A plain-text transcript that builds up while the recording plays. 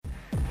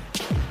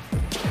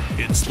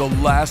It's the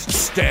Last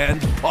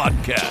Stand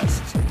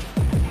Podcast.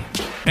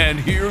 And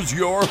here's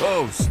your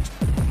host,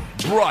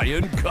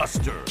 Brian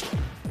Custer.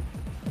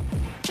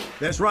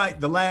 That's right,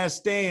 The Last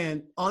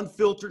Stand,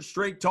 unfiltered,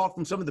 straight talk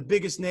from some of the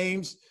biggest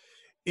names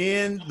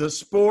in the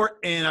sport.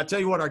 And I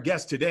tell you what, our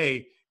guest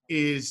today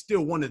is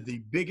still one of the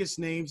biggest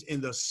names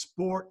in the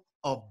sport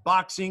of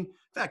boxing.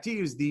 In fact, he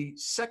is the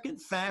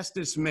second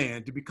fastest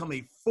man to become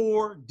a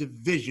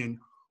 4-division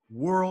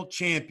world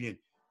champion.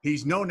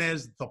 He's known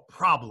as The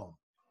Problem.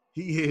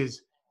 He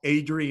is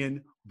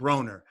Adrien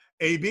Broner.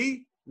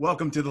 AB,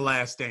 welcome to The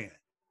Last Stand.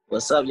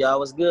 What's up, y'all?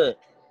 What's good?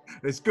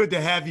 It's good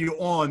to have you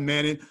on,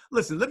 man. And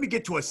listen, let me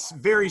get to a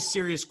very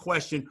serious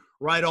question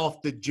right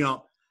off the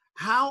jump.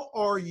 How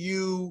are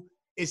you,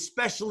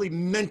 especially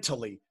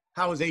mentally?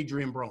 How is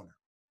Adrien Broner?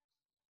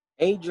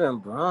 Adrien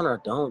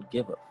Broner don't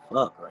give a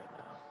fuck right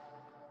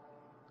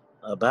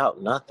now about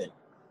nothing,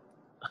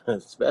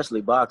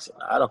 especially boxing.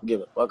 I don't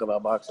give a fuck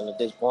about boxing at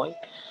this point.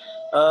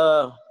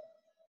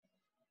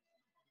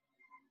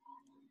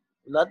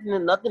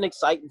 Nothing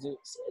excites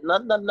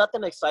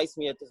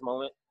me at this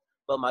moment,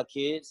 but my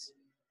kids.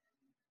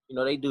 You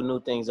know, they do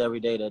new things every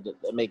day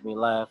that make me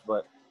laugh,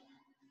 but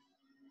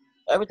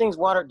everything's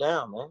watered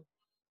down, man.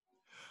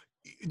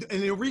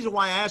 And the reason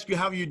why I ask you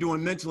how are you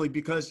doing mentally,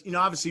 because, you know,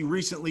 obviously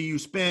recently you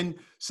spent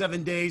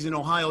 7 days in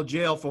Ohio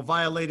jail for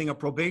violating a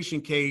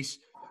probation case,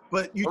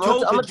 but you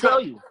told I'm gonna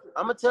tell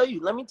you,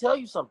 let me tell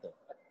you something.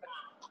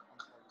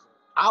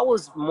 I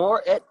was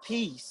more at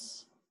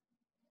peace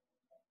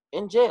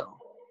in jail.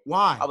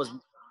 Why? I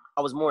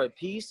was more at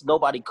peace.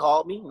 Nobody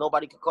called me.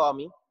 Nobody could call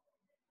me.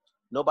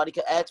 Nobody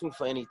could ask me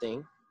for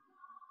anything.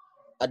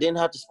 I didn't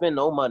have to spend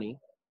no money.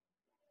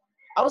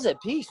 I was at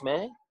peace,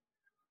 man.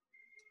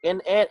 And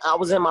I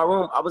was in my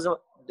room.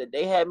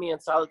 They had me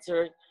in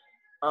solitary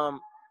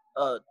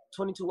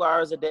 22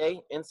 hours a day.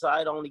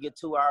 Inside, I only get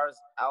 2 hours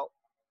out.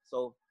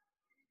 So,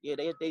 yeah,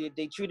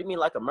 they treated me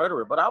like a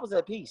murderer, but I was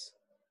at peace.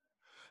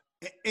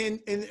 And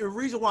the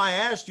reason why I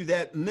asked you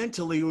that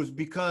mentally was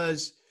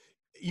because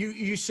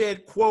you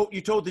said, quote,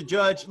 you told the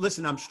judge,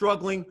 listen, I'm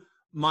struggling.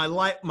 My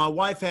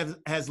wife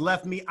has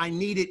left me. I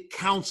needed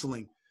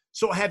counseling.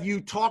 So have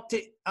you talked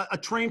to a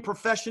trained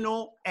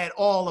professional at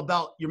all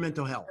about your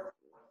mental health?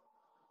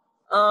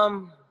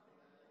 I'm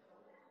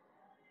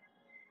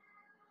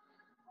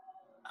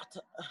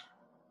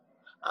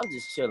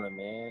just chilling,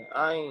 man.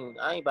 I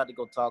ain't about to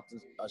go talk to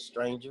a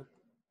stranger.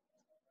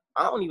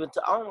 I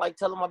don't like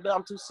telling my business.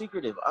 I'm too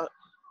secretive. I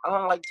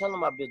don't like telling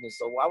my business.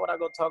 So why would I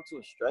go talk to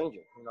a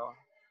stranger? You know,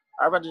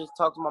 I'd rather just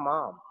talk to my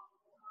mom.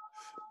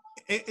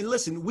 And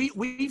listen,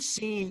 we've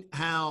seen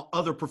how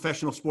other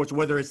professional sports,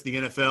 whether it's the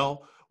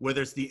NFL,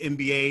 whether it's the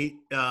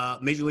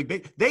NBA, Major League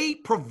Baseball, they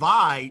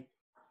provide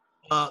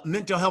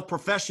mental health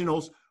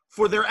professionals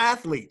for their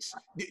athletes.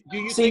 Do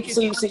you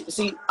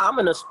see? I'm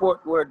in a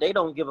sport where they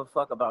don't give a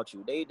fuck about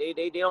you.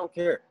 They don't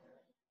care.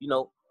 You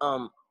know,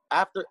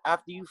 after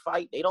you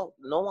fight, no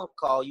one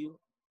call you.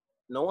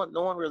 No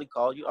one really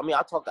call you. I mean,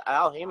 I talk to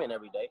Al Heyman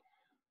every day,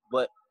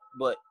 but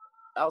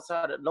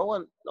outside of no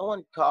one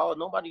called.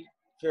 Nobody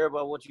care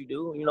about what you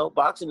do. You know,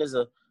 boxing is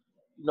a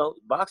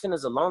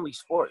lonely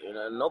sport. You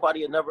know,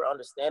 nobody will never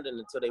understand it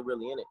until they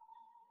really in it.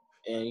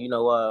 And you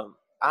know,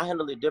 I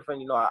handle it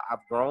different. You know,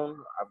 I've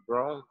grown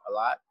a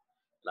lot,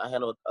 and I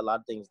handle a lot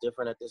of things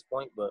different at this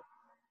point. But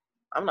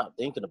I'm not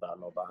thinking about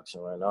no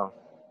boxing right now.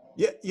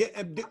 Yeah.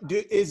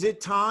 Is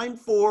it time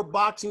for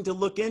boxing to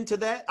look into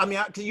that? I mean,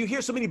 you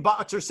hear so many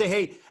boxers say,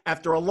 "Hey,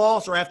 after a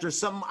loss or after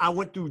something, I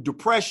went through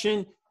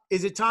depression."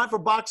 Is it time for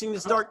boxing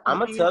to start? I'm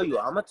gonna tell you.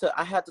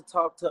 I had to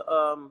talk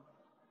to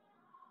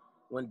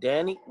when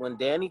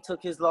Danny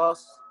took his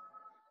loss.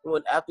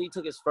 After he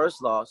took his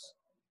first loss,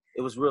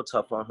 it was real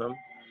tough on him.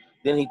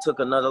 Then he took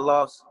another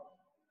loss.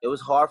 It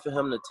was hard for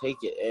him to take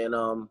it, and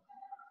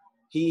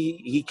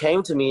he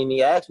came to me and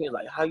he asked me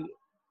like, how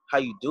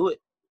you do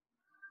it?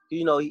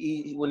 You know,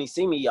 when he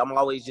see me, I'm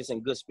always just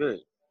in good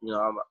spirit. You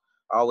know, I'm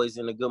always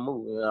in a good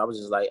mood. And I was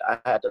just like, I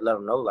had to let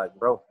him know, like,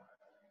 bro,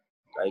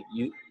 like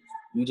you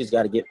just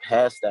got to get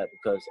past that,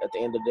 because at the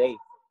end of the day,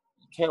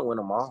 you can't win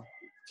them all.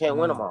 You can't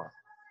win them all.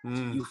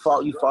 You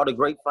fought a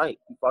great fight.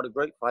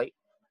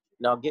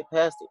 Now get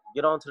past it.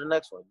 Get on to the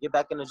next one. Get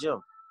back in the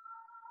gym.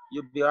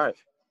 You'll be all right.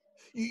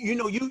 You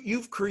know,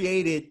 you've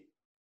created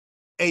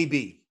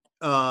AB,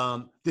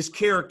 this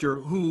character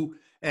who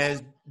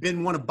has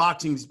been one of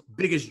boxing's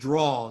biggest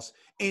draws.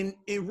 And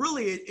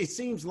it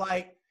seems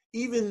like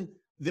even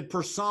the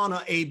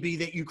persona AB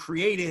that you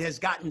created has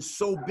gotten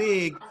so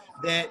big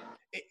that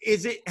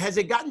has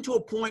it gotten to a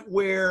point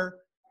where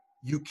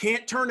you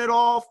can't turn it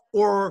off,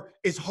 or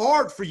it's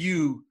hard for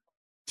you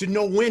to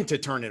know when to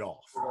turn it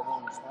off?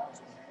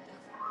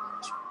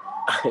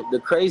 The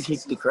crazy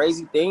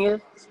thing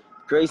is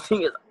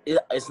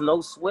it's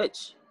no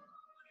switch.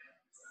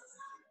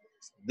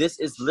 This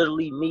is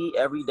literally me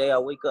every day I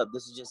wake up.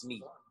 This is just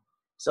me.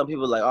 Some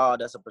people are like, oh,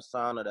 that's a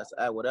persona, that's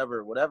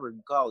whatever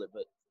you call it,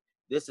 but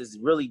this is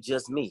really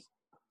just me,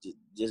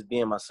 just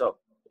being myself.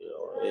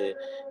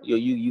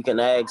 You can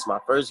ask my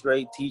first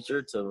grade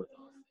teacher to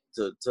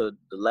the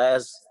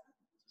last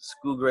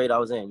school grade I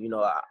was in.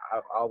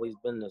 I've always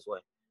been this way.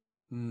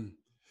 Mm.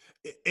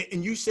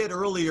 And you said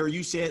earlier,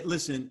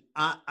 listen,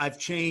 I've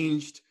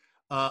changed,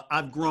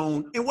 I've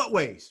grown. In what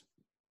ways?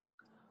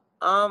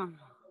 Um,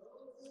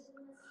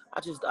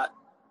 I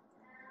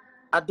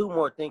do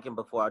more thinking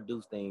before I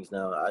do things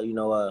now. At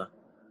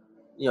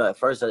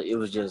first it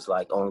was just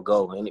like on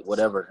go and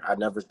whatever. I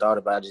never thought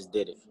about it, I just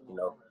did it,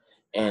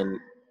 and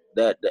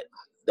that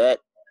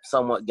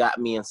somewhat got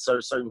me in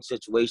certain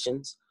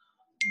situations.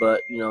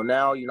 But,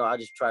 now, I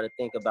just try to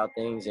think about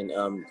things and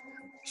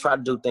try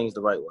to do things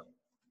the right way.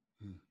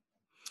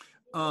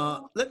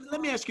 Let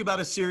me ask you about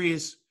a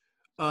serious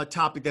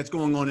topic that's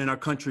going on in our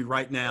country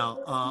right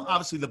now.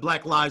 Obviously, the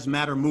Black Lives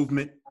Matter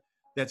movement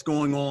that's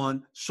going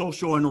on,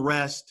 social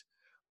unrest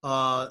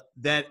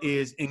that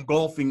is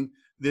engulfing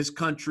this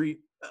country.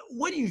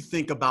 What do you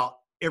think about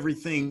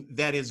everything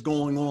that is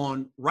going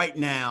on right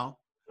now?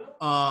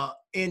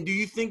 And do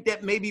you think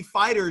that maybe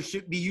fighters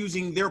should be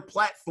using their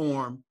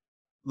platform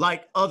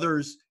like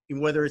others,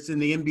 whether it's in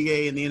the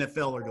NBA and the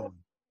NFL are doing?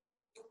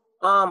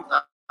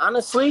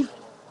 Honestly,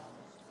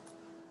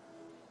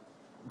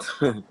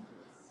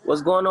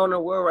 what's going on in the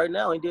world right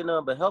now ain't did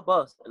nothing but help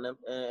us, and I'm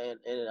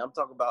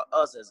talking about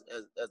us as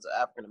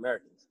African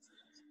Americans.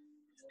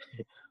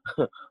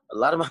 A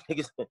lot of my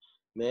niggas,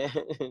 man,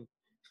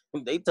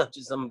 they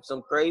touching some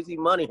crazy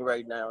money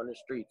right now in the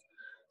streets.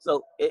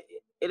 So it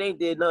ain't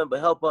did nothing but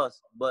help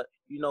us. But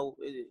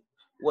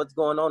what's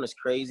going on is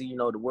crazy.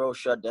 The world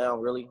shut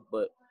down really.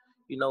 But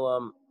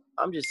I'm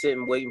just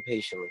sitting waiting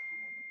patiently.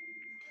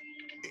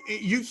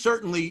 You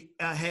certainly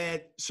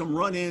had some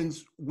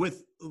run-ins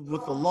with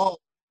the law.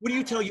 What do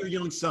you tell your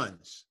young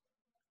sons?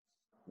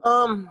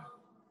 Man,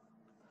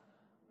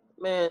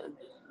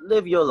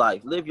 live your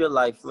life,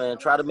 man.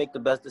 Try to make the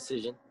best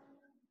decision,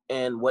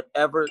 and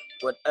whatever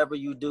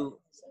you do,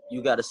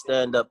 you got to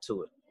stand up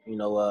to it.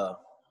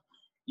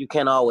 You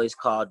can't always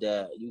call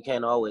dad, you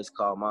can't always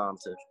call mom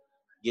to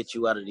get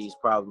you out of these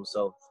problems.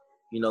 So,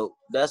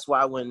 that's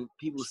why when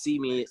people see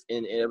me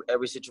in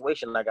every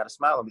situation, I got to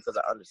smile because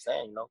I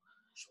understand.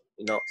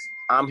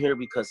 I'm here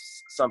because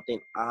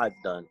something I've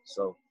done.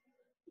 So,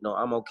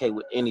 I'm okay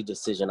with any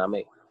decision I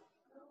make.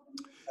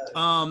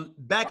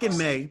 Back in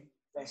May,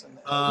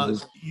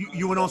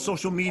 you went on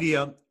social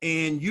media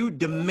and you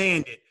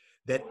demanded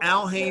that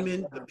Al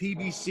Heyman, the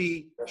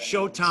PBC,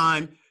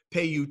 Showtime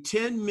pay you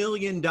 $10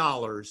 million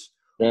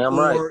Damn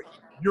right. or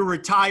you're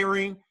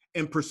retiring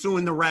and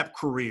pursuing the rap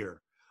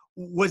career.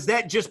 Was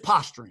that just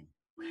posturing?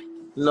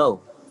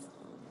 No.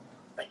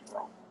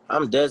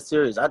 I'm dead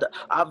serious.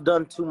 I've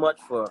done too much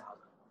for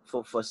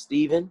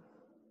Steven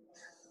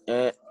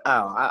and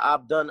Al.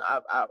 I've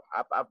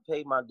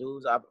paid my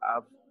dues. I've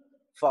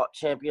fought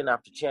champion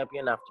after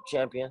champion after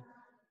champion.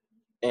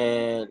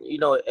 And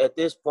at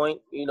this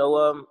point,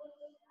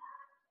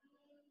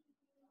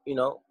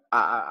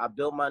 I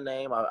built my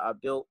name. I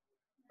built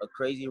a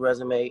crazy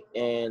resume,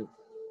 and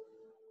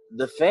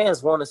the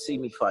fans want to see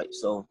me fight.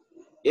 So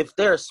if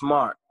they're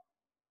smart,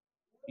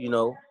 I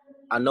know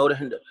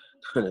the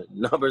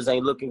numbers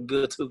ain't looking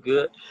too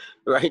good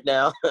right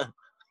now.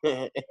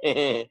 And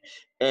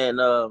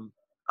I'm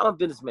a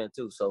businessman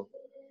too, so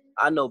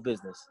I know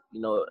business,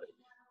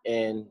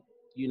 and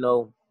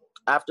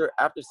after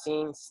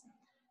seeing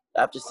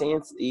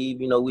Steve,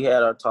 we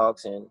had our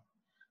talks, and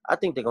I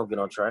think they're gonna get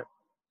on track.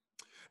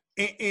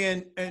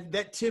 And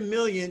that 10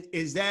 million,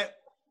 is that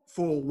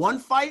for one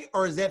fight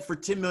or is that for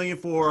 10 million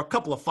for a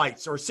couple of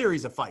fights or a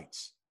series of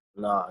fights?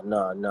 Nah.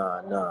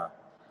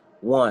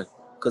 One,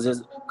 because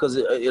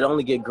it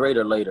only get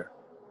greater later.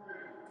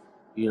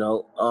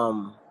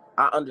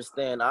 I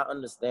understand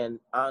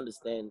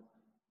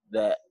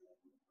that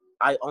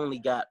I only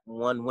got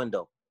one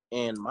window,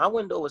 and my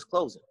window is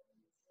closing.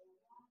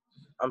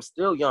 I'm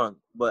still young,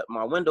 but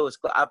my window is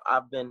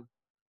I've been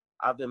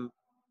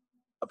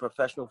a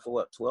professional for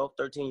what, 12,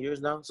 13 years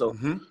now. So,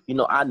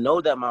 I know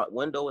that my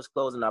window is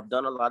closing. I've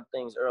done a lot of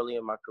things early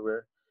in my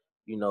career,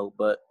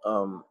 but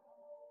now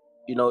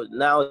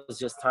it's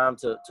just time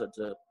to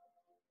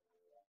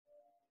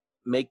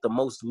make the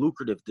most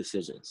lucrative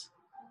decisions.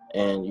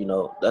 And,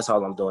 that's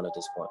all I'm doing at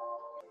this point.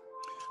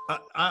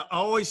 I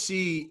always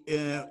see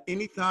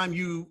anytime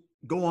you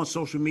go on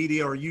social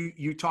media or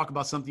you talk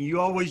about something, you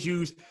always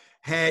use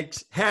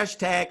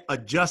hashtag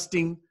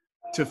adjusting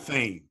to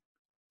fame.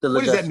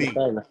 What does that mean?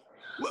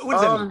 What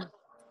does that mean?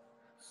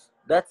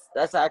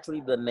 That's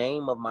actually the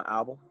name of my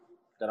album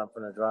that I'm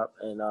gonna drop.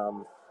 And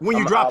when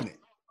you dropping it?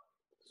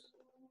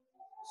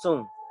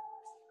 Soon.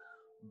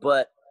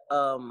 But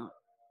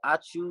I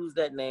choose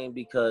that name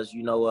because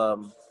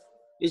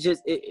it's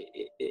just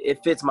it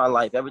fits my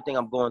life, everything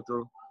I'm going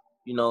through.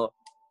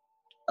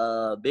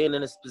 Being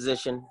in this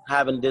position,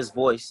 having this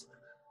voice,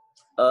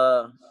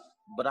 but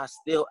I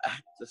still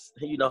act,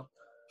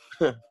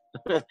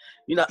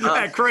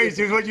 That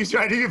crazy is what you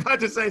trying to. You about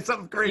to say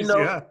something crazy,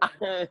 huh?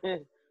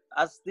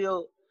 I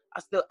still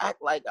act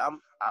like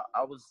I'm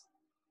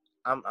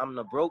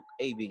the broke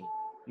AB.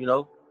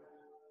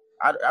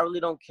 I really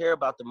don't care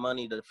about the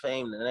money, the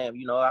fame, the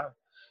name.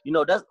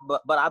 That's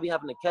but I be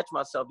having to catch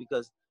myself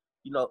because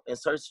you know, in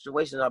certain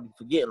situations, I'll be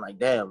forgetting, like,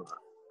 damn,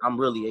 I'm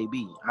really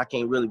AB. I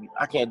can't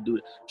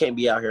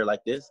be out here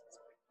like this.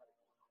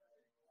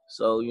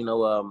 So, you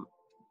know,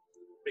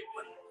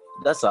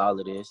 that's all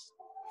it is.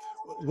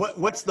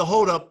 What's the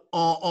holdup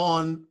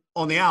on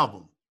the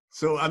album?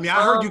 So I mean,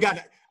 I heard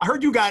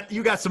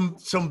you got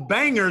some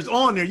bangers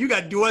on there. You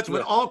got duets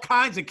with all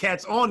kinds of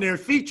cats on there,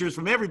 features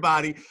from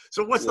everybody.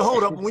 So what's the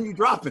holdup when you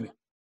dropping it?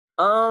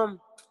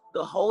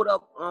 The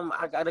holdup,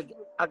 I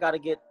gotta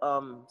get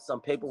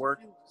some paperwork,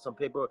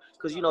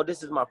 because you know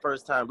this is my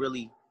first time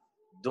really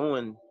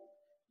doing,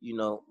 you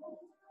know,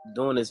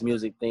 doing this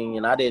music thing,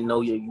 and I didn't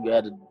know you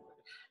had to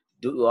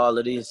do all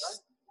of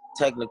this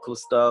technical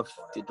stuff,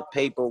 get the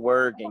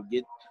paperwork, and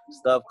get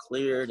stuff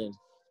cleared and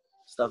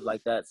stuff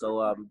like that.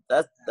 So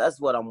that's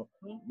what I'm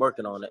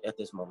working on at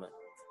this moment.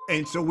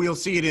 And so we'll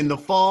see it in the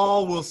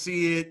fall. We'll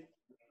see it.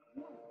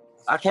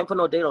 I can't put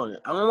no date on it.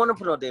 I don't want to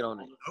put no date on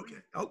it.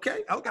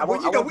 Okay. I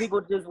want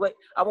people to just wait.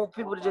 I want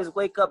people to just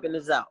wake up and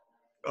it's out.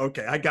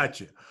 Okay, I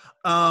got you.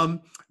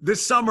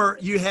 This summer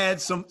you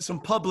had some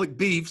public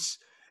beefs,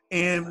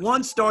 and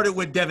one started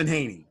with Devin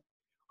Haney.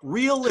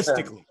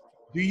 Realistically,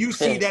 do you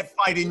see that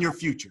fight in your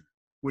future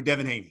with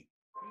Devin Haney?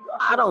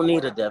 I don't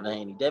need a Devin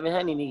Haney. Devin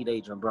Haney need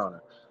Adrien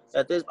Broner.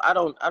 At this, I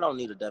don't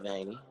need a Devin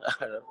Haney.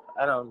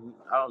 I don't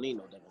need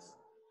no Devin Haney.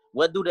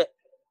 What do that?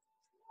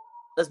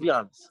 Let's be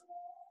honest.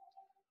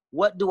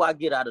 What do I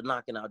get out of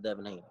knocking out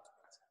Devin Haney?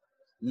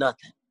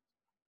 Nothing.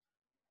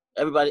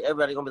 Everybody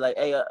gonna be like,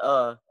 hey,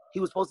 he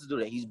was supposed to do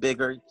that. He's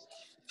bigger,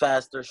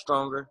 faster,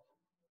 stronger.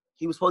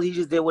 He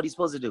just did what he's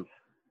supposed to do.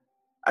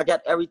 I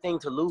got everything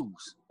to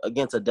lose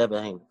against a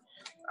Devin Haney.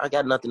 I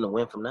got nothing to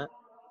win from that.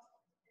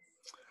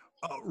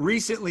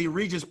 Recently,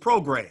 Regis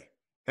Prograis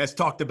has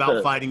talked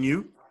about fighting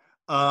you.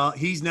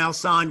 He's now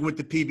signed with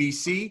the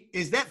PBC.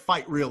 Is that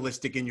fight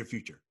realistic in your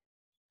future?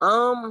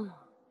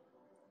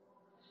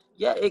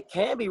 Yeah, it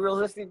can be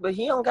realistic, but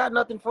he don't got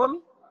nothing for me.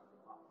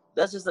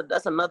 That's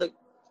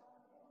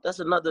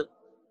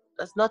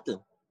nothing.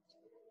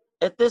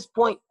 At this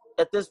point,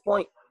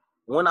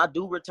 when I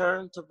do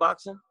return to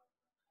boxing,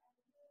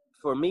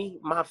 for me,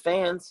 my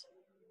fans,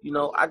 you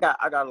know, I got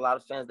a lot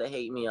of fans that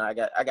hate me. I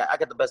got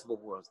the best of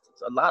both worlds.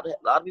 So a lot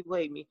of people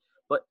hate me,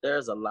 but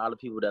there's a lot of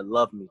people that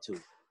love me too.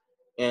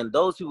 And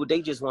those people,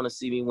 they just want to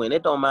see me win.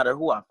 It don't matter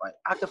who I fight.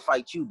 I could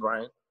fight you,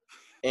 Brian,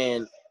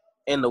 and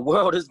the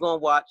world is gonna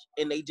watch,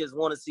 and they just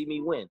want to see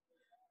me win.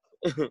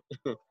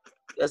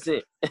 That's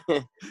it.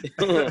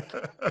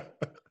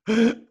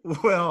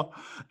 Well,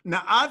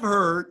 now I've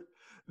heard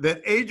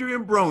that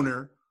Adrien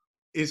Broner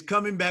is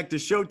coming back to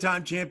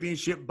Showtime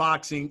Championship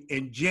Boxing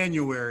in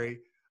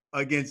January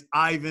against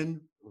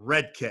Ivan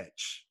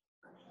Redkach.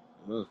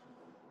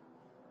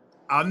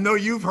 I know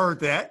you've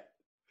heard that.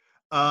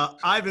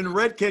 Ivan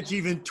Redkach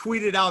even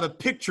tweeted out a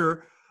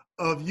picture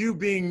of you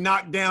being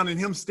knocked down and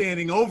him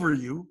standing over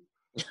you.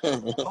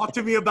 Talk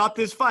to me about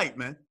this fight,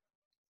 man.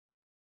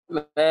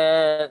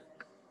 Man,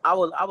 I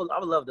would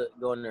love to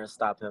go in there and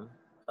stop him.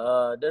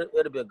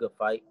 It'll be a good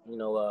fight, you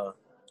know,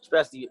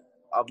 especially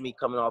of me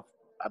coming off.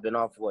 I've been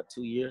off for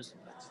 2 years.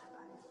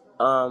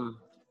 I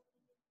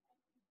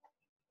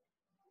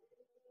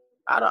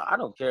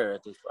don't care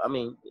at this point. I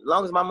mean, as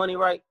long as my money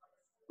right,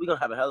 we're gonna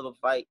have a hell of a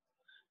fight.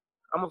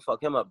 I'm gonna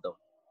fuck him up though.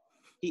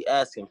 He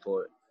asking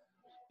for it.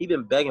 He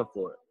been begging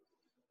for it.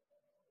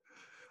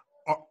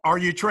 Are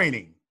you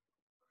training?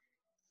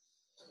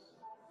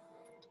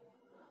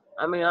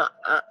 I mean,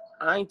 I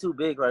ain't too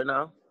big right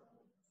now.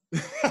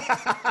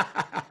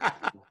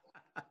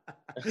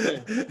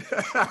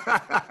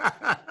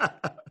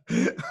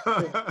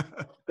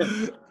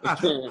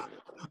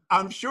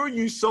 I'm sure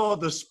you saw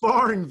the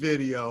sparring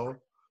video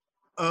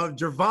of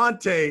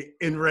Gervonta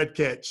in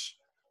Redkach.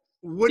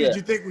 What did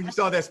you think when you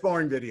saw that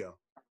sparring video?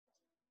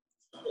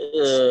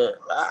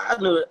 I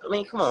knew it. I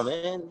mean, come on,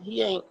 man.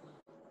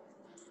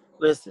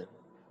 Listen,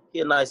 he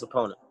a nice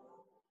opponent.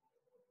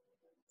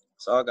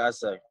 That's all I gotta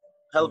say.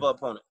 Hell of an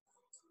opponent.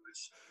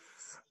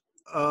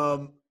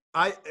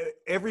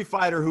 Every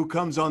fighter who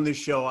comes on this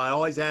show, I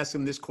always ask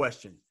them this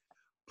question.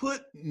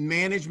 Put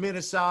management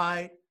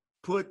aside,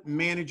 put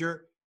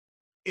manager.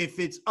 If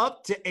it's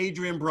up to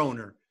Adrien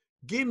Broner,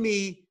 give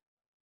me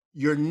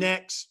your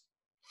next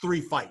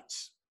 3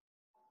 fights.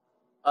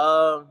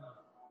 My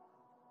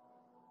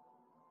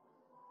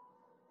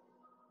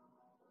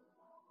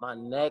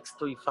next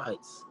 3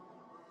 fights.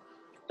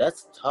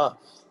 That's tough.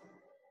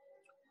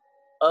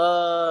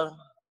 I'll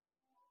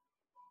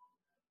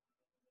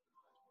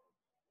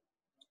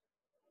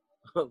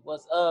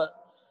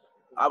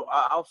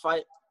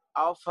fight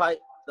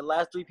the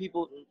last 3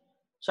 people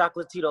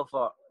Chocolatito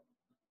fought.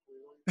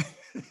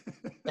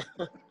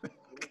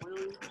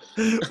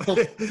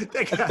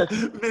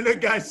 that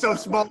guy's so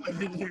smaller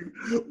than you.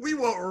 We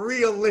want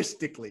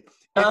realistically.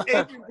 If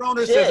Adrien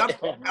Broner says,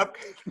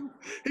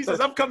 he says,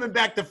 I'm coming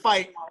back to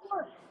fight,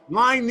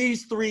 line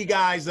these 3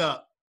 guys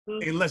up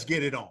and let's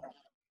get it on.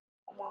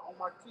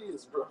 My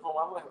kids, bro.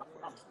 All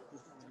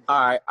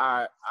right.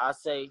 I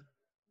say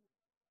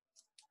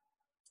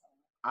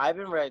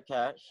Ivan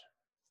Redkach,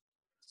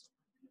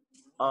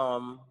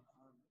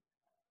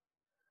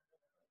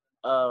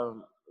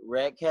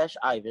 Red Cash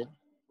Ivan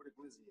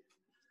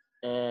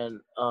and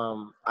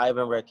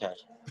Ivan Red Cash.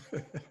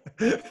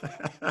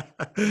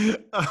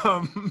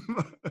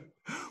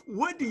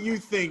 What do you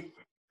think,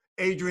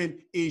 Adrien,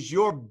 is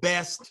your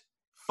best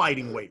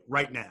fighting weight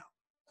right now?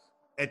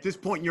 At this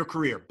point in your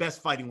career,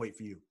 best fighting weight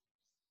for you?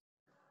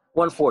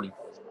 140.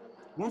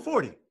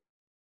 140.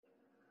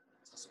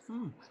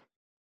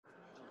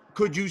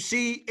 Could you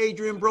see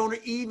Adrien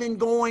Broner even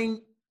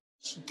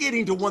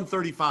getting to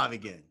 135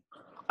 again?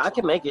 I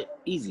can make it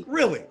easy.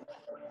 Really?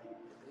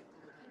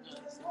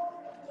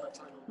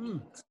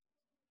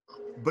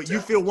 But you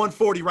feel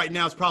 140 right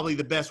now is probably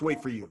the best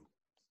weight for you?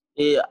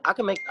 Yeah, I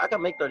can make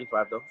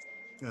 35 though.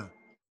 Yeah.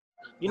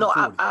 You know,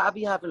 I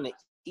be having to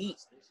eat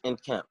in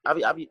camp. I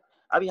be having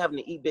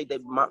to eat big.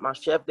 My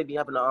chef, they be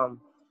having to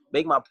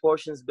make my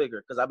portions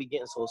bigger because I be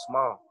getting so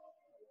small.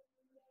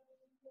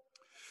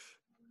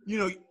 You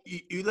know,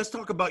 let's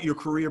talk about your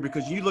career,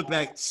 because you look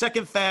back,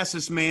 second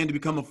fastest man to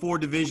become a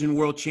 4-division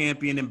world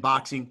champion in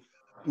boxing.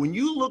 When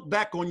you look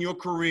back on your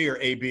career,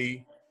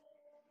 AB,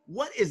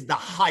 what is the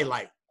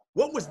highlight?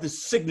 What was the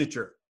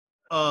signature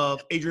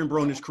of Adrien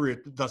Broner's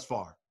career thus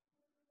far?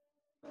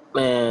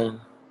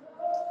 Man,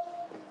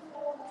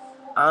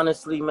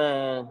 honestly,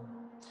 man,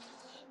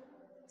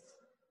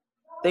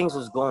 things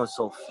was going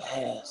so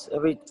fast.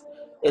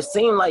 It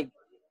seemed like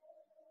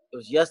it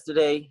was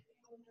yesterday.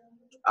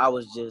 I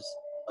was just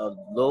a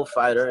little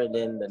fighter, and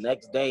then the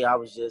next day I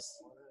was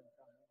just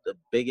the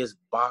biggest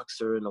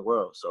boxer in the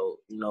world. So,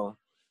 you know,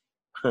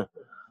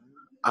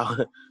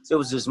 it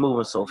was just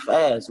moving so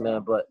fast,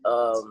 man. But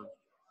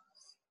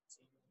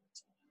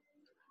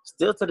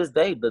still to this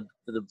day, the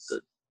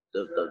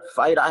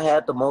fight I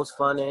had the most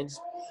fun in,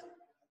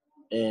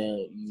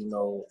 and you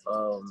know,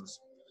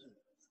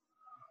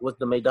 was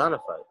the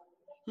Maidana fight.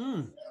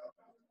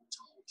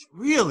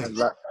 Really?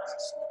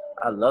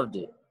 I loved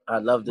it. I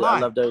loved it. Why? I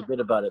loved every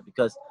bit about it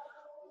because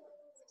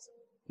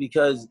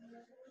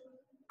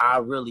I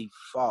really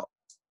fought.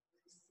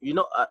 You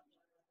know,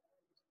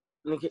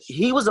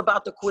 he was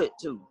about to quit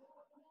too.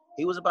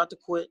 He was about to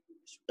quit,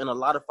 and a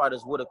lot of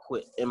fighters would have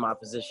quit in my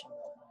position,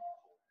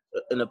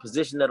 in the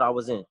position that I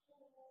was in,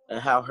 and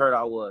how hurt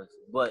I was.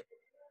 But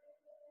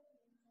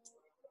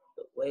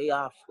the way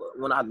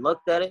when I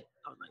looked at it,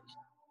 I was like,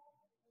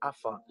 I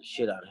fought the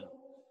shit out of him.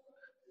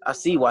 I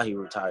see why he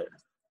retired.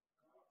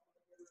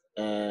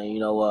 And, you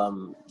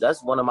know,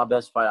 that's one of my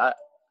best fights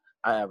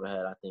I ever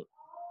had, I think.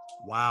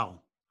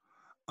 Wow.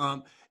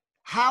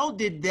 How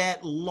did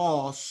that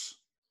loss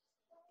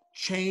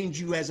change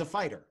you as a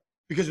fighter?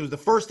 Because it was the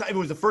first time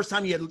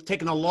you had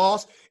taken a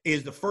loss. It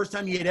was the first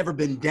time you had ever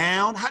been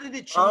down. How did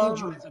it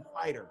change you as a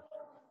fighter?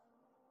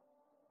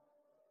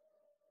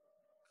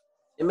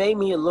 It made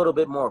me a little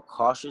bit more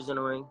cautious in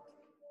the ring.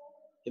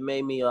 It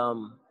made me a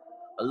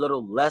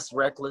little less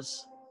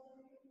reckless,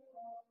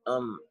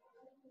 and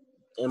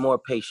more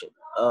patient.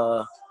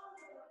 I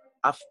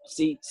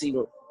see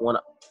when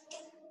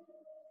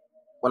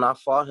I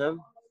fought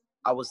him,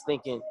 I was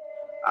thinking,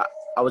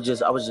 I was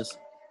just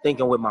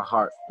thinking with my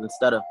heart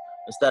instead of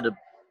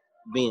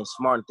being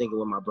smart and thinking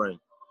with my brain.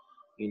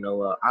 You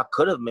know, I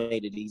could have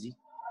made it easy.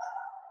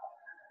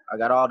 I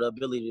got all the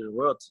ability in the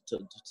world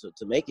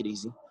to make it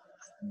easy,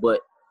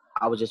 but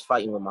I was just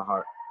fighting with my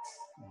heart.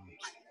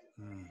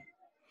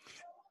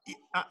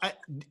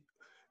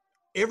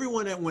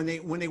 Everyone,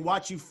 when they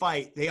watch you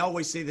fight, they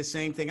always say the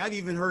same thing. I've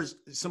even heard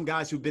some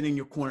guys who've been in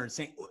your corner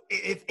saying,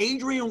 if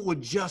Adrien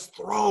would just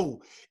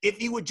throw, if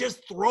he would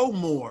just throw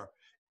more.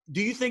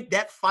 Do you think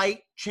that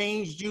fight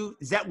changed you?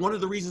 Is that one of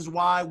the reasons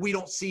why we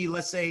don't see,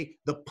 let's say,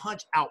 the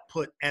punch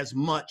output as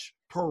much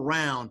per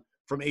round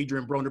from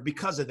Adrien Broner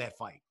because of that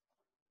fight?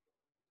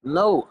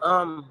 No,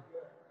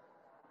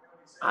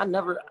 I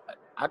never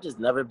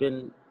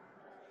been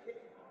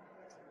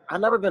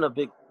a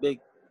big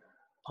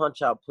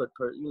punch output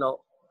per, you know,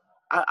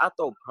 I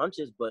throw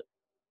punches, but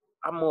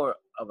I'm more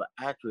of an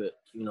accurate,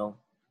 you know,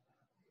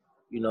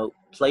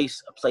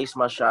 place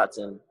my shots,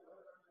 and,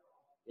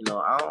 you know,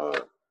 I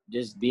don't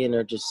just be in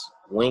there just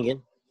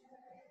winging.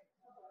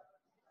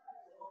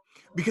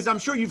 Because I'm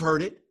sure you've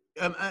heard it.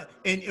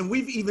 And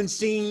we've even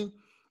seen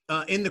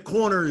in the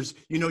corners,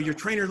 you know, your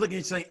trainer looking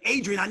and saying,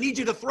 Adrien, I need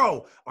you to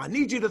throw. Or I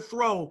need you to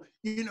throw,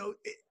 you know.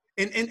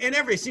 And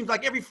it seems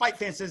like every fight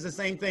fan says the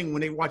same thing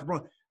when they watch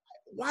Broner.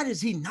 Why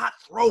does he not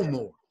throw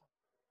more?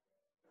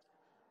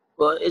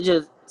 Well, it's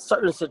just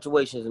certain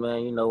situations,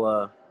 man, you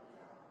know.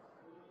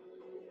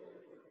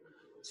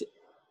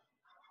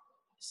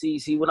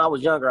 See, when I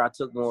was younger, I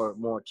took more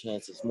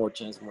chances.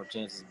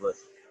 But,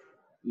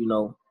 you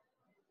know,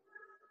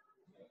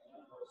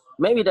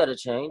 maybe that'll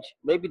change.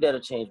 Maybe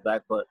that'll change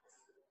back, but,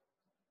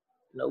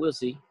 you know, we'll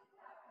see.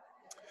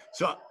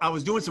 So I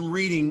was doing some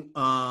reading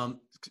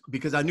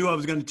because I knew I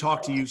was going to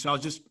talk to you. So I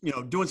was just, you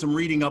know, doing some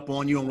reading up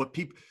on you and what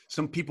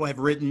some people have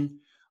written.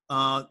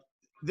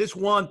 This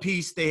one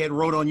piece they had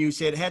wrote on you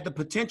said, had the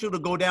potential to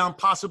go down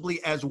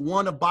possibly as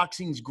one of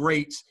boxing's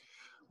greats,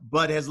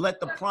 but has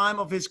let the prime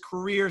of his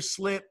career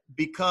slip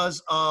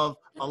because of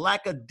a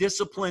lack of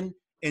discipline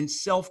and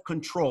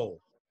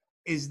self-control.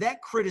 Is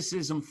that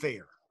criticism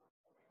fair?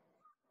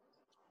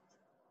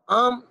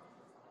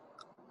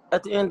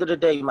 At the end of the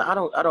day, man, I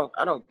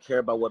don't care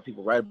about what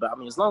people write about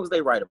me. As long as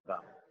they write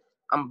about me,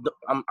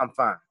 I'm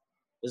fine.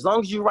 As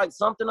long as you write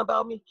something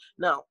about me.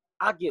 Now,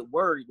 I get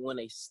worried when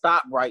they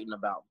stop writing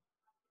about me.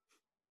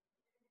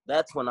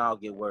 That's when I'll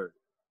get worried.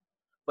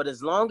 But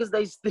as long as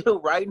they still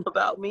writing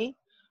about me,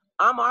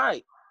 I'm all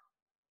right.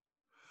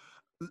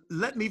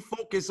 Let me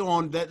focus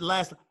on that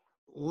last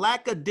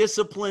lack of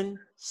discipline,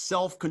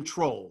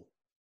 self-control.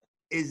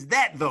 Is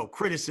that, though,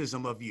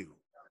 criticism of you?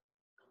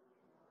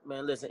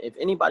 Man, listen, if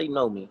anybody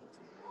know me,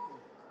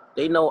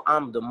 they know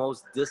I'm the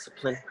most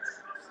disciplined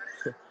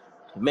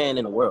man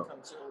in the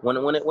world.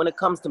 When it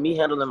comes to me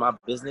handling my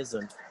business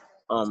and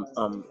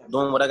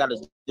doing what I got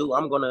to do,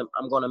 I'm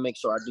gonna make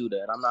sure I do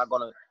that. I'm not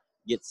gonna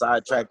get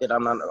sidetracked.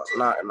 I'm not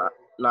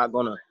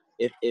gonna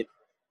if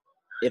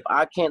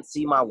I can't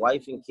see my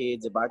wife and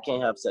kids, if I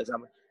can't have sex,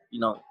 I'm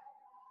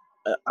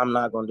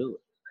not gonna do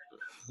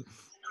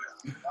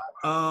it.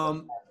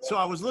 So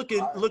I was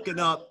looking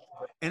up,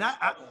 and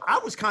I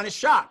was kind of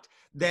shocked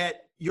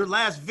that your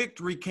last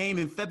victory came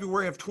in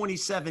February of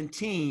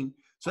 2017.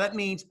 So that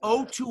means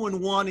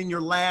 0-2-1 in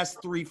your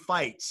last 3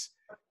 fights.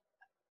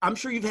 I'm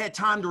sure you've had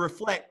time to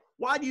reflect.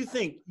 Why do you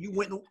think you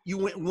went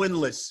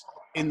winless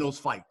in those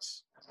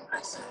fights?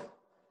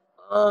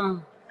 I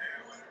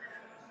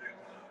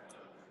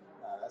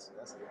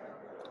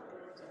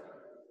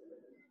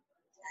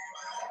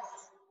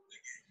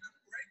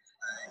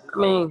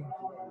mean,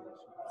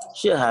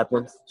 shit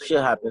happens.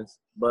 Shit happens.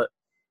 But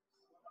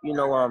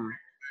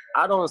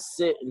I don't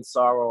sit in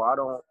sorrow. I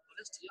don't.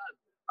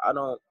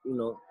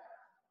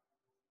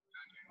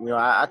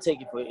 I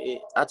take it for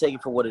it. I take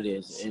it for what it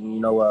is,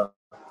 and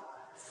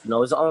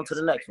it's on to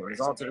the next one. It's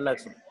on to the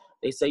next one.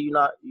 They say you're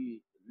not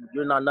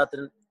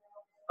nothing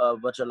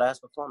but your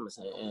last performance,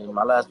 and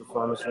my last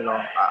performance,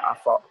 I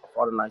fought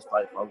a nice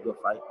fight, fought a good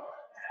fight.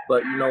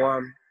 But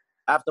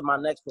after my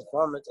next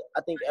performance,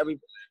 I think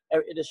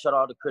it just shut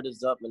all the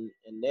critics up, and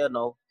they'll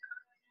know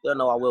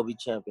I will be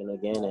champion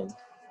again, and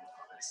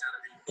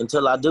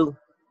until I do.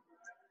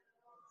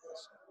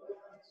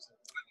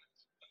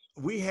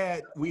 We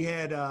had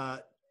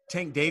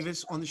Tank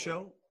Davis on the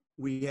show.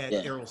 We had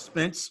Errol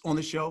Spence on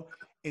the show.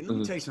 And let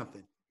me tell you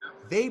something.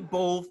 They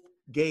both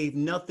gave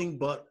nothing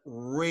but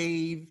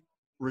rave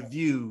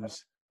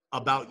reviews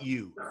about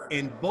you.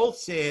 And both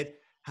said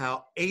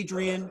how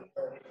Adrien,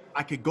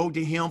 I could go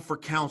to him for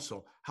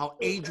counsel. How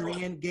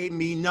Adrien gave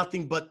me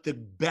nothing but the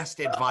best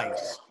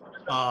advice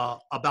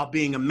about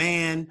being a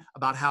man,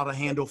 about how to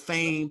handle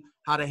fame,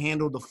 how to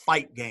handle the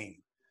fight game.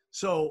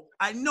 So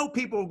I know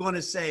people are going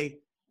to say,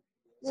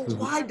 well,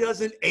 why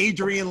doesn't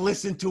Adrien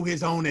listen to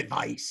his own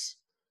advice?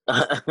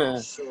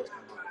 I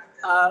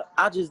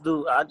just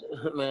do. I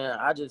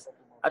just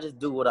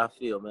do what I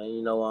feel,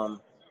 man.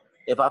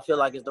 If I feel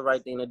like it's the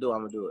right thing to do,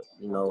 I'm gonna do it.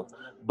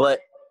 But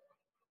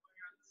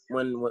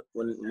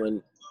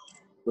when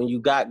you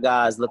got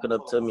guys looking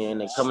up to me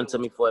and they coming to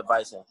me for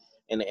advice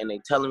and they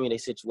telling me their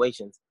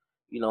situations,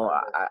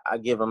 I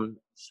give them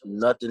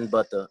nothing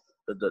but the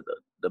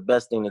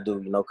best thing to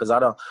do, because I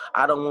don't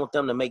want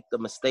them to make the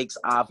mistakes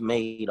I've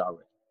made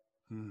already.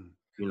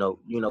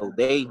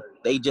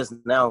 They just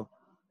now,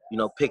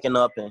 picking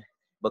up and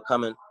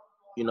becoming,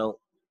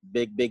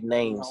 big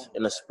names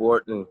in the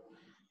sport and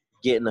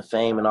getting the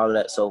fame and all of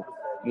that. So,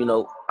 I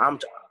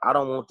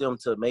don't want them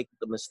to make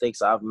the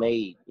mistakes I've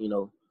made,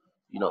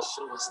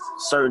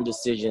 certain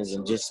decisions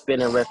and just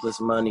spending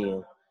reckless money and, you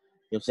know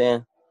what I'm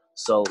saying?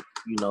 So,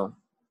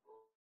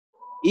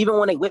 even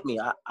when they with me,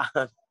 I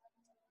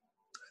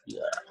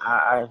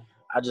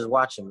just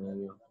watch them,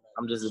 man.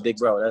 I'm just a big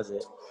bro. That's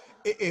it.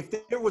 If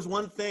there was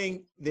one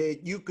thing that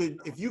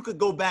if you could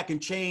go back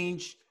and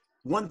change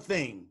one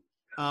thing,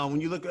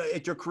 when you look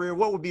at your career,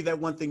 what would be that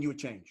one thing you would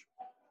change?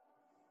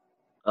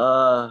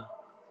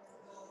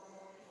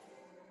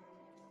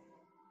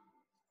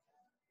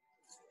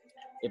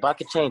 If I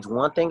could change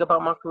one thing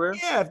about my career?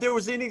 Yeah, if there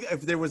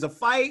was a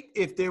fight,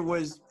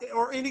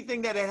 or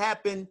anything that had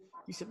happened,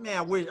 you said,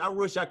 man, I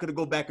wish I could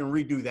go back and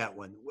redo that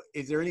one.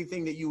 Is there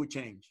anything that you would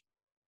change?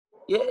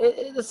 Yeah,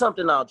 it is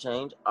something I'll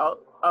change.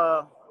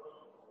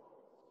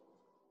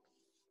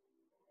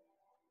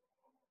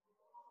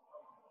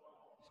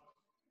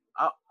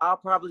 I'll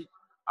probably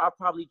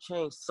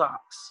change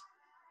socks.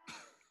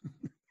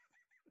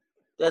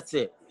 That's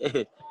it.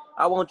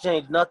 I won't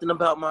change nothing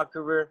about my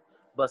career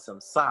but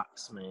some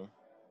socks, man.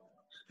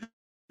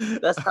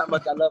 That's how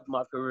much I love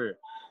my career.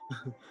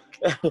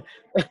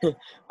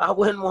 I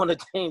wouldn't want to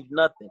change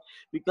nothing,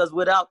 because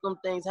without them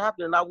things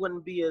happening, I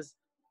wouldn't be as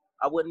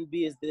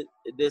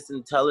this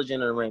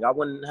intelligent in the ring. I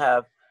wouldn't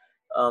have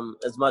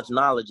as much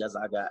knowledge as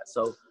I got.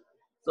 So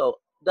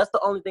that's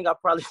the only thing I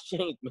probably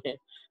changed, man.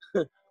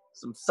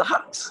 Some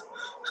socks.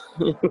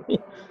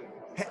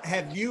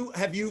 Have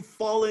you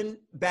fallen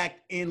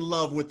back in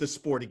love with the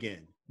sport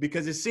again?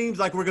 Because it seems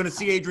like we're going to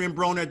see Adrien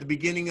Broner at the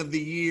beginning of the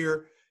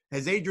year.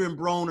 Has Adrien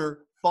Broner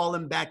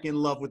fallen back in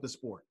love with the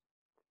sport?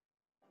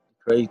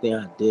 Crazy thing,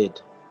 I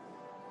did.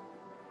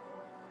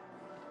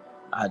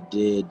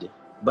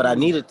 But I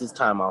needed this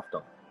time off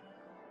though.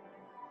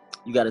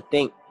 You got to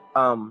think.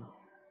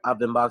 I've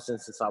been boxing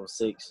since I was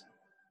 6.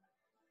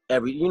 A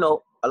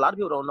lot of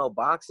people don't know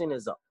boxing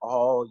is an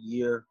all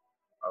year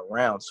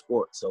around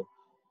sport. So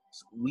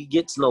we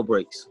get slow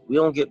breaks. We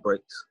don't get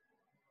breaks.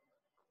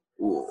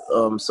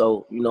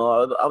 So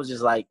I was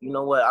just like, you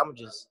know what?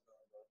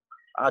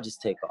 I'll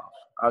just take off.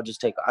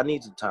 I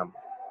need some time.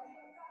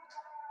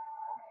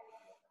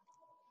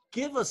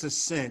 Give us a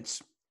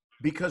sense,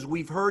 because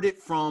we've heard it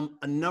from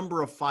a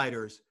number of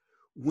fighters,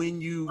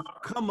 when you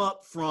come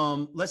up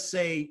from, let's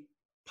say,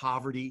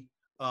 poverty,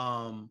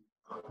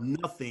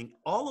 nothing,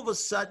 all of a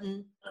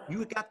sudden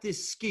you got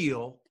this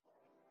skill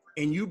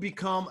and you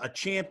become a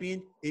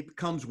champion. It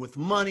comes with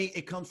money.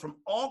 It comes from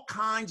all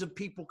kinds of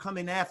people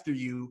coming after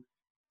you,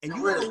 and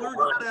you got to learn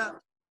how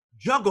to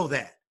juggle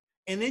that.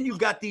 And then you've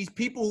got these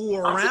people who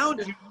are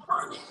around you.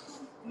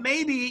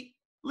 Maybe,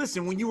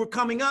 listen, when you were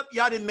coming up,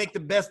 y'all didn't make the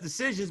best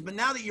decisions, but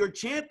now that you're a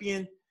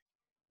champion,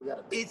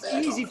 it's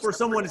easy for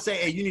someone to say,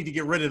 hey, you need to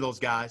get rid of those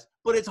guys.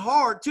 But it's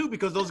hard, too,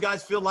 because those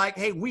guys feel like,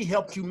 hey, we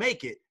helped you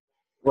make it.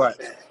 Right.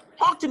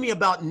 Talk to me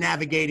about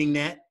navigating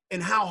that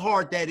and how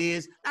hard that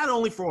is, not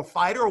only for a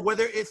fighter or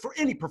whether it's for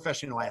any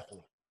professional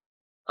athlete.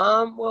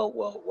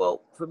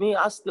 Well, for me,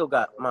 I still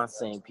got my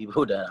same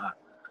people that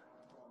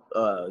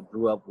I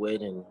grew up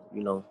with, and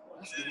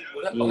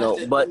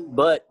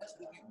but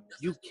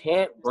you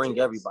can't bring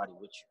everybody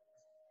with you,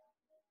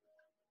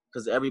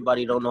 because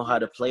everybody don't know how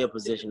to play a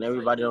position.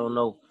 Everybody don't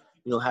know,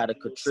 how to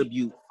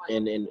contribute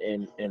and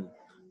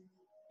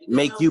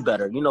make you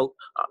better.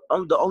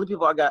 I'm the only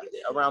people I got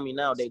around me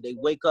now. They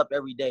wake up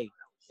every day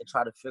and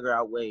try to figure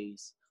out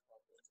ways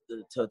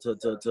to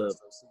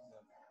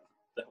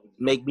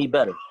make me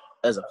better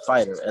as a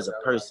fighter, as a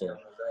person.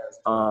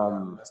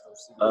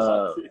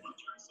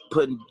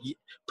 Putting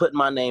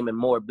my name in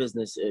more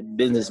business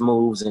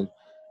moves, and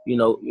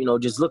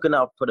just looking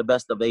out for the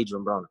best of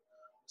Adrien Broner.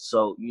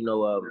 So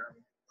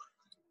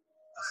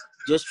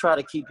just try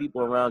to keep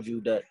people around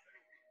you that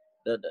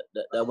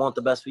want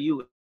the best for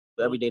you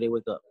every day they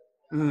wake up.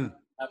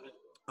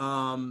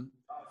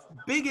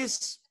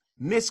 Biggest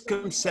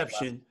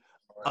misconception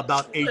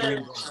about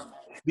Adrien Broner,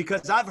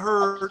 because I've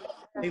heard,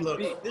 hey,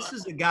 look, this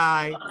is a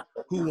guy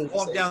who will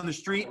walk down the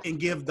street and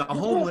give the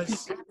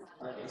homeless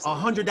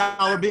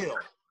 $100 bill,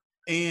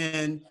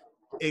 and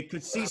it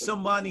could see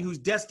somebody who's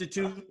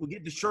destitute, will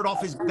get the shirt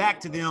off his back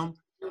to them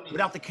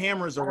without the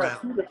cameras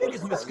around.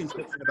 Biggest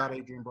misconception about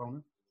Adrien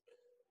Broner.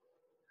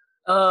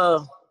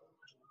 I'm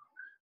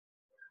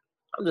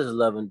just a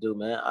loving dude,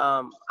 man.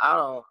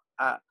 I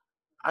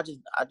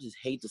just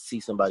hate to see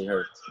somebody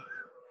hurt.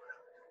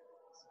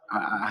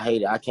 I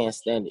hate it. I can't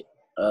stand it.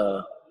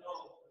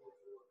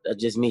 That's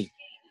just me.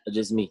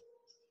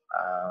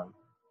 I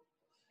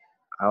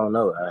don't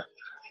know.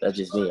 That's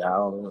just me.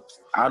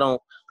 I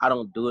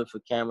don't do it for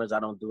cameras. I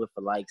don't do it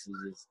for likes.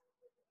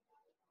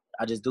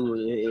 I just do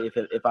it.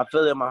 If I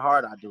feel it in my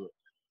heart, I do it.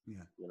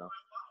 Yeah.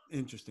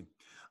 Interesting.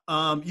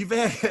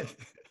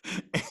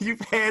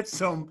 You've had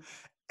some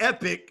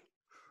epic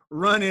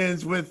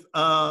run-ins with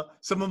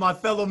some of my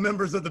fellow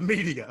members of the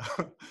media.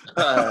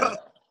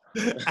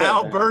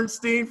 Al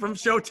Bernstein from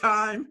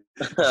Showtime,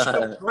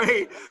 Joe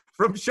Gray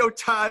from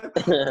Showtime.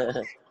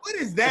 What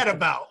is that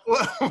about?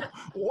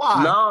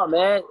 Why? No,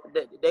 man.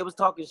 They was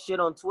talking shit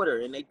on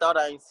Twitter, and they thought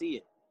I didn't see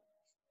it.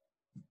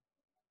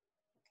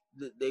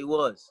 They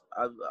was.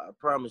 I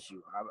promise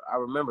you. I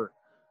remember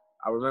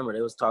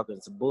they was talking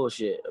some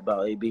bullshit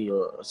about AB.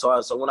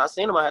 So when I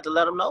seen him, I had to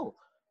let him know.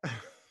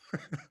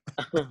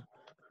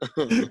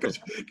 Because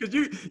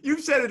you've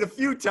said it a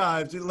few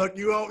times. Look,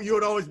 you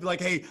would always be like,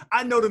 hey,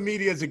 I know the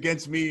media is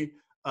against me.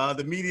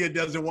 The media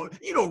doesn't want.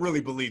 You don't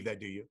really believe that,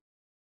 do you?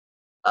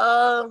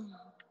 I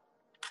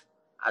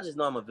just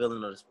know I'm a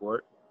villain of the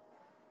sport.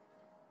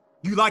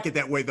 You like it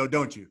that way, though,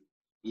 don't you?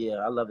 Yeah,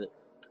 I love it.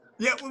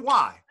 Yeah, well,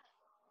 why?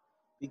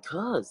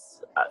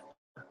 Because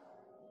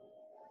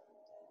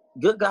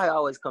good guy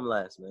always come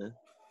last, man.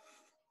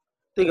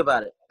 Think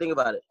about it.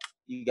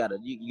 You got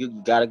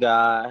a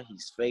guy.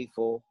 He's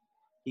faithful.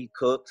 He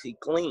cooks. He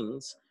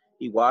cleans.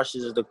 He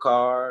washes the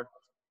car,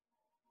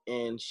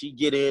 and she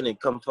get in and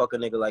come fuck a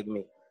nigga like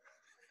me.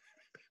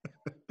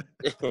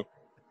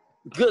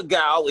 Good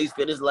guy always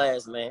finish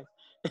last, man.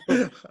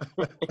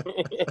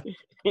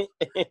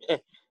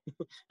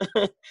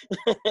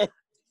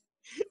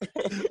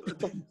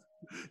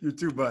 You're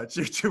too much.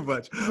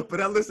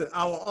 But listen,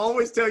 I will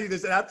always tell you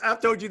this, and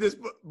I've told you this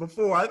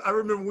before. I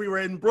remember we were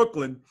in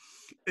Brooklyn,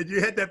 and you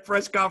had that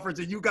press conference,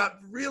 and you got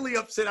really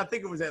upset. I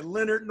think it was at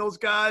Leonard and those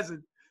guys,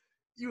 and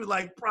you were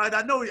like, Brian,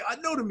 I know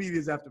the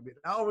media's after me.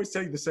 I always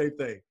tell you the same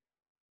thing.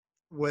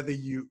 Whether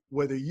you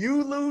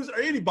lose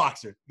or any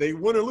boxer, they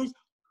win or lose,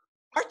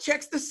 our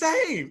check's the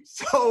same.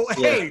 So,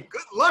 Hey,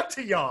 good luck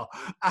to y'all.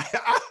 I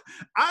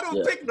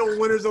don't pick no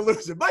winners or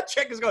losers. My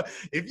check is going,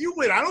 if you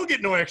win, I don't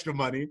get no extra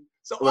money.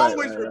 So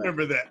always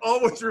remember that.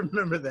 Always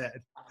remember that.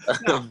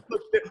 Now,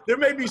 look, there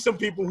may be some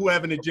people who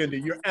have an agenda.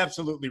 You're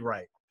absolutely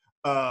right.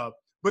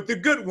 But the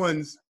good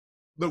ones,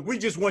 look, we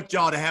just want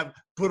y'all to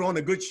put on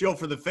a good show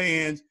for the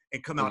fans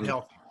and come out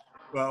healthy.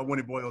 when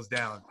it boils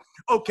down.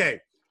 Okay,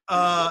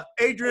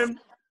 Adrien,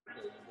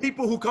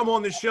 people who come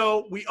on the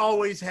show, we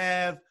always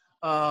have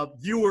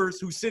viewers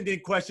who send in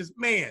questions.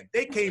 Man,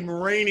 they came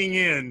raining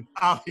in,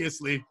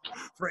 obviously,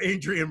 for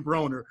Adrien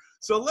Broner.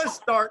 So let's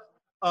start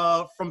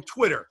from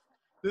Twitter.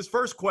 This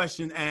first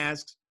question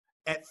asks,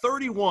 at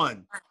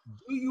 31,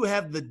 do you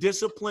have the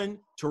discipline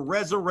to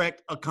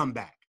resurrect a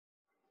comeback?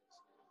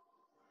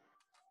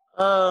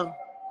 Of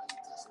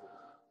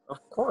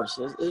course.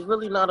 It's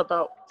really not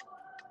about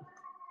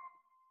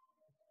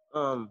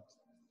because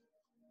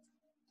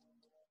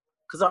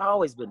I've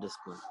always been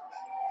disciplined.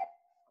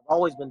 I've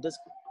always been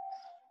disciplined.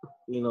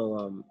 You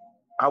know,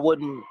 I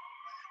wouldn't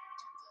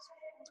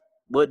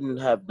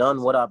have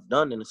done what I've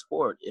done in the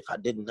sport if I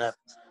didn't have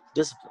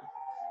discipline.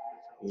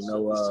 You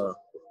know,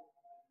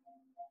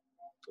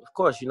 of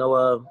course, you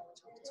know,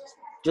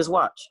 just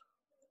watch.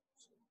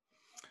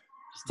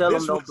 Just tell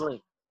them don't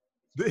blink.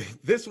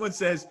 This one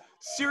says,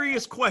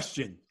 serious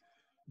question.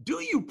 Do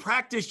you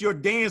practice your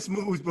dance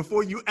moves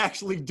before you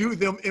actually do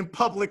them in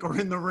public or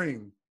in the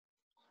ring?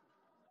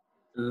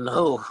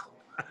 No,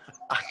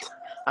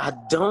 I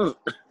don't.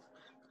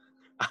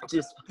 I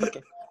just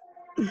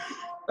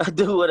I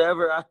do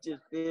whatever I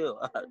just feel.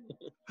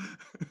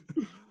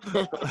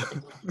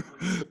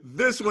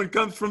 This one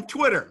comes from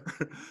Twitter.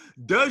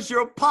 Does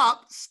your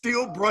pop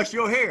still brush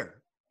your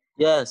hair?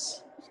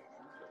 Yes.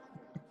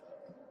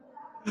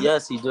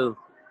 Yes, he do.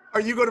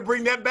 Are you going to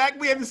bring that back?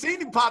 We haven't seen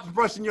the pops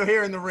brushing your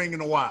hair in the ring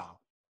in a while.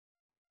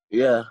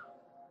 Yeah.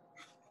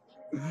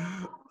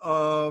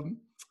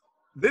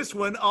 This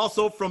one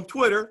also from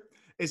Twitter.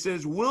 It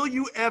says, will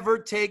you ever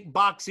take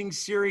boxing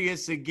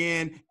serious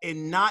again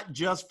and not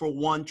just for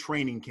one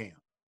training camp?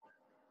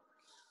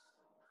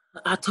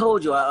 I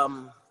told you, I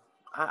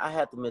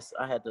had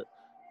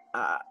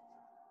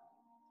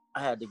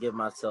to give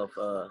myself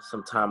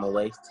some time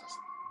away,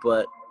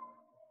 but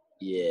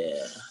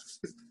yeah,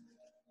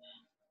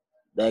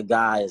 that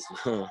guy is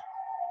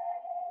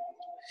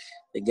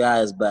the guy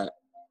is back.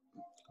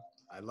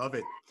 I love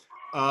it.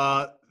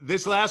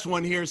 This last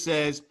one here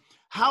says,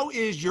 how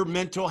is your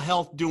mental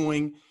health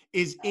doing?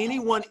 Is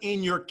anyone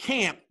in your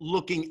camp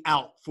looking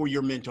out for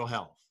your mental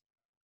health?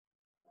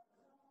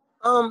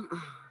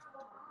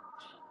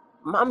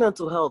 My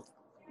mental health,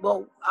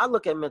 well, I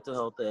look at mental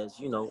health as,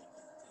 you know,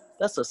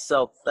 that's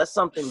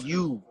something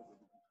you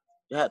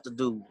have to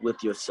do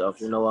with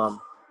yourself. You know,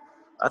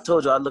 I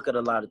told you I look at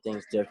a lot of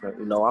things different.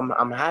 You know,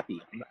 I'm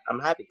happy. I'm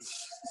happy.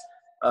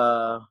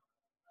 Yeah,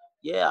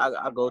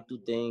 I go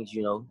through things,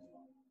 you know.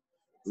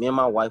 Me and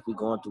my wife, we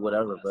going through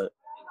whatever, but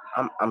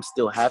I'm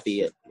still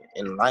happy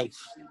in life.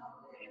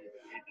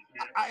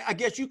 I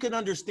guess you can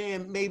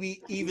understand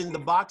maybe even the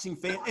boxing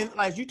fan, and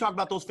as you talk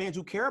about those fans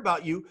who care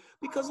about you,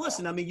 because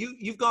listen, I mean,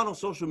 you've gone on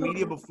social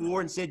media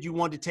before and said you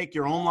wanted to take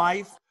your own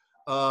life,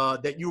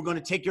 that you were going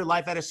to take your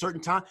life at a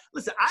certain time.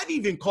 Listen, I've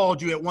even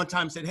called you at one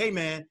time and said, hey,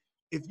 man,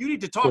 if you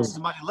need to talk to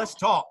somebody, let's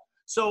talk.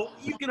 So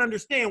you can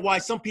understand why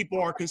some people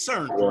are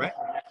concerned, correct?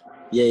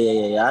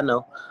 Yeah. I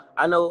know.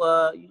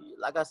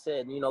 Like I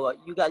said, you know,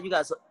 you got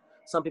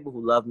some people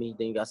who love me.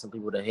 Then you got some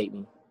people that hate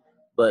me.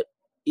 But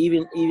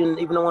even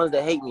the ones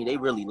that hate me, they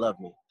really love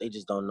me. They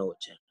just don't know it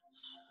yet.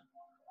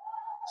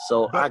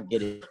 So I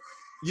get it.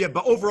 Yeah,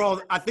 but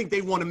overall, I think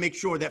they want to make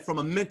sure that from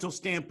a mental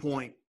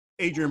standpoint,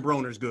 Adrien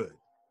Broner's good.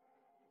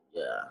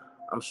 Yeah,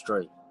 I'm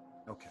straight.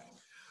 Okay.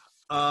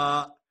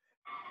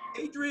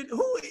 Adrien,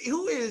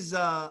 who's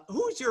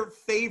your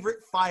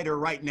favorite fighter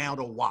right now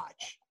to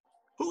watch?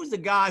 Who's the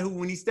guy who,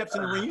 when he steps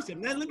in the ring, you said,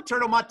 man, let me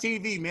turn on my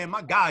TV, man.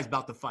 My guy's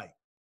about to fight.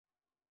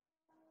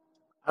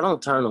 I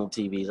don't turn on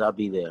TVs. I'll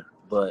be there.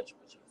 But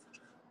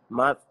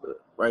my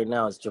right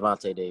now is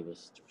Gervonta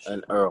Davis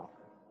and Earl.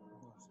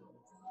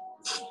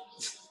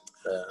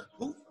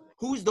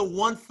 Who's the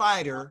one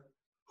fighter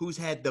who's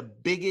had the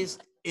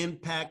biggest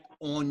impact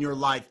on your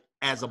life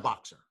as a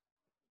boxer?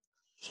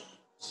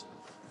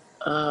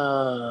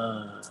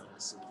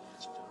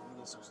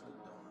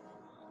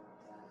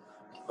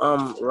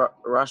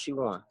 Rashi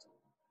won.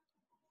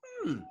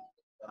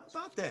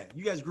 How about that?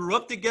 You guys grew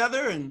up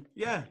together, and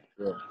yeah.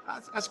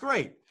 That's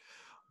great.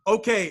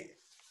 Okay,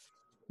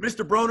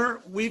 Mr.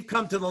 Broner, we've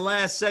come to the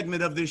last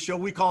segment of this show.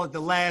 We call it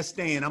The Last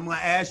Stand. I'm going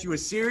to ask you a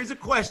series of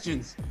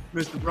questions,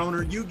 Mr.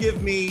 Broner. You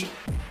give me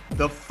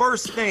the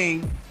first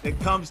thing that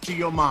comes to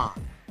your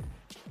mind.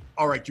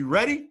 All right, you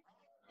ready?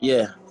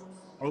 Yeah.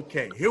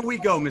 Okay, here we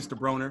go, Mr.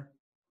 Broner.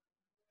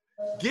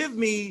 Give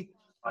me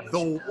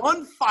the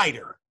one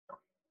fighter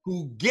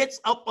who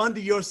gets up under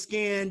your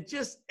skin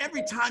just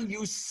every time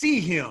you see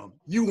him,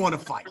 you want to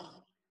fight.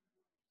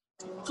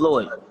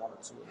 Floyd.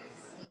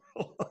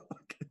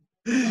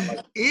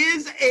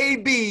 Is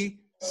AB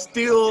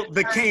still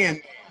the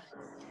can?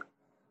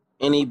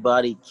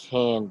 Anybody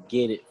can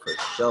get it for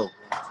sure.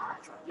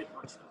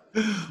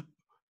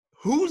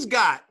 Who's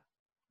got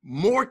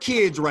more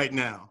kids right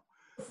now,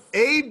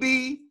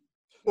 AB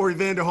or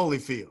Evander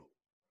Holyfield?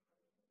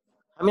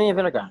 How many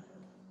Evander got?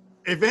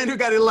 Evander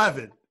got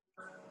 11.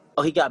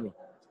 Oh, he got me.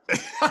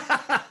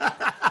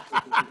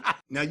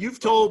 Now, you've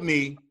told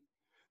me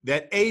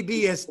that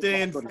AB has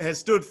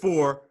stood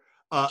for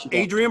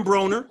Adrien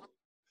Broner,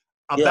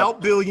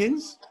 about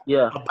billions,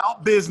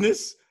 about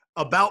business,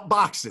 about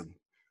boxing.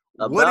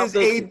 What does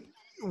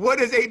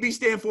AB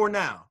stand for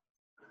now?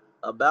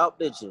 About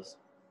bitches.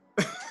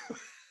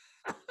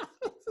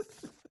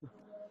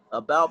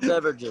 About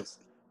beverages.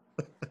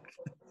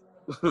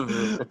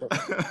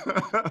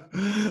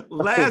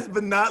 Last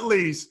but not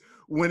least,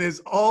 when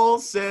it's all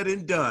said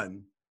and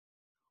done,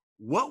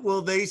 what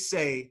will they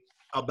say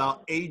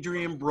about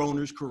Adrien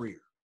Broner's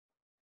career?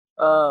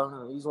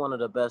 He's one of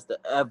the best to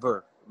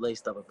ever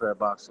laced up a pair of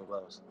boxing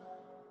gloves.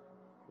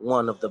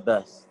 One of the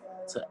best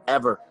to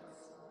ever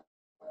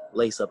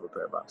lace up a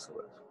pair of boxing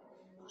gloves.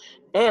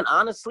 And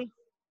honestly,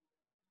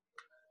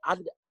 I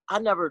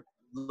never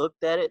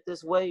looked at it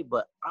this way,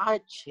 but I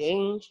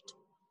changed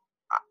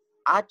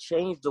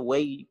the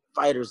way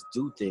fighters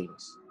do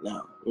things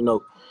now.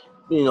 You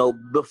know,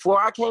 before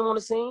I came on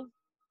the scene,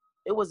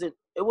 it wasn't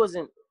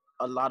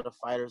a lot of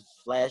fighters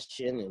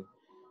flashing and,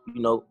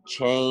 you know,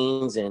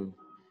 chains and,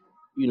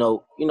 you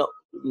know,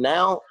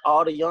 now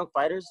all the young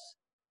fighters,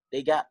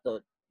 they got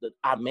the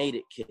I made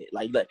it kid.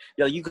 Like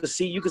yo, you could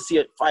see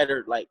a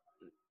fighter, like,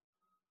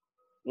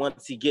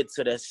 once he gets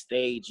to that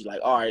stage, you're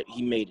like, all right,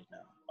 he made it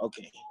now.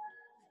 Okay.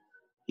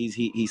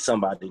 He's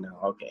somebody now.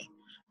 Okay.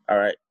 All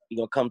right. He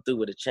gonna come through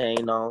with a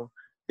chain on,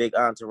 big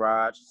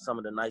entourage, some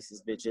of the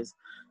nicest bitches.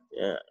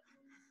 Yeah.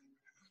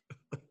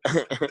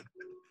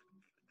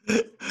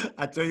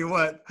 I tell you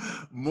what,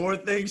 more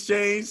things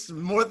change,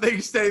 more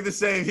things stay the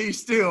same. He's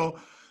still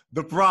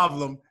the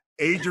problem,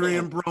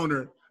 Adrien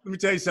Broner. Let me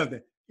tell you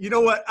something. You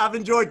know what? I've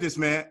enjoyed this,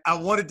 man. I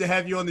wanted to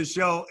have you on the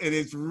show, and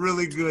it's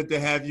really good to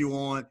have you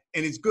on.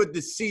 And it's good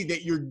to see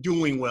that you're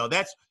doing well.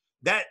 That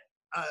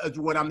is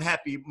what I'm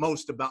happy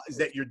most about, is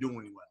that you're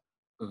doing well.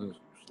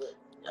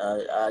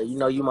 Mm-hmm. You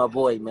know, you my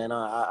boy, man.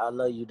 I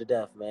love you to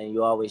death, man.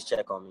 You always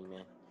check on me,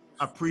 man.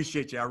 I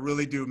appreciate you. I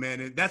really do,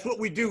 man. And that's what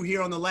we do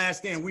here on The Last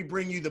Stand. We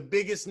bring you the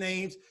biggest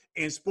names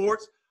in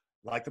sports,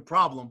 like the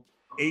problem,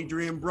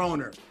 Adrien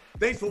Broner.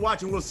 Thanks for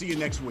watching. We'll see you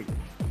next week.